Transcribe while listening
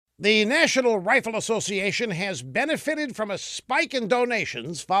The National Rifle Association has benefited from a spike in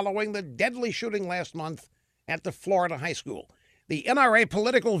donations following the deadly shooting last month at the Florida high school. The NRA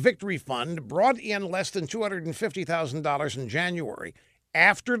Political Victory Fund brought in less than $250,000 in January.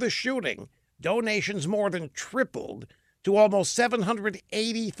 After the shooting, donations more than tripled to almost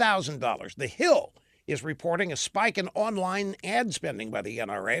 $780,000. The Hill is reporting a spike in online ad spending by the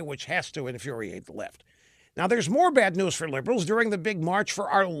NRA, which has to infuriate the left. Now, there's more bad news for liberals. During the big March for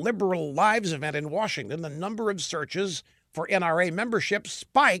Our Liberal Lives event in Washington, the number of searches for NRA membership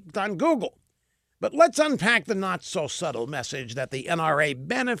spiked on Google. But let's unpack the not-so-subtle message that the NRA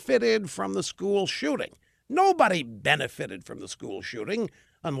benefited from the school shooting. Nobody benefited from the school shooting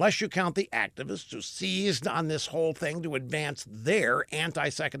unless you count the activists who seized on this whole thing to advance their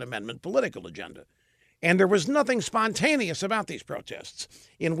anti-Second Amendment political agenda. And there was nothing spontaneous about these protests,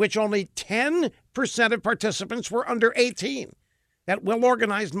 in which only 10% of participants were under 18. That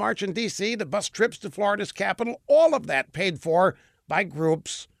well-organized march in D.C., the bus trips to Florida's capital, all of that paid for by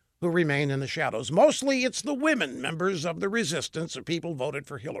groups who remain in the shadows. Mostly it's the women, members of the resistance, or people voted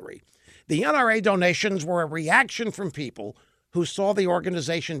for Hillary. The NRA donations were a reaction from people who saw the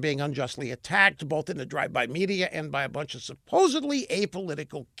organization being unjustly attacked, both in the drive-by media and by a bunch of supposedly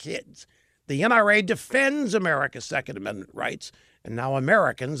apolitical kids. The NRA defends America's Second Amendment rights, and now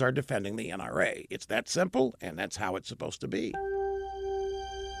Americans are defending the NRA. It's that simple, and that's how it's supposed to be.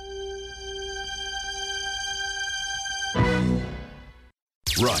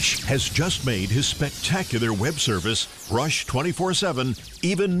 Rush has just made his spectacular web service, Rush 24/7,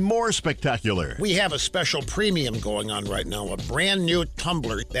 even more spectacular. We have a special premium going on right now, a brand new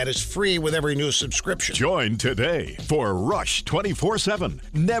Tumblr that is free with every new subscription. Join today for Rush 24/7.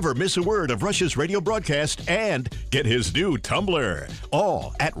 Never miss a word of Rush's radio broadcast and get his new Tumblr.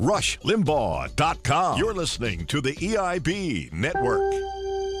 All at RushLimbaugh.com. You're listening to the EIB Network.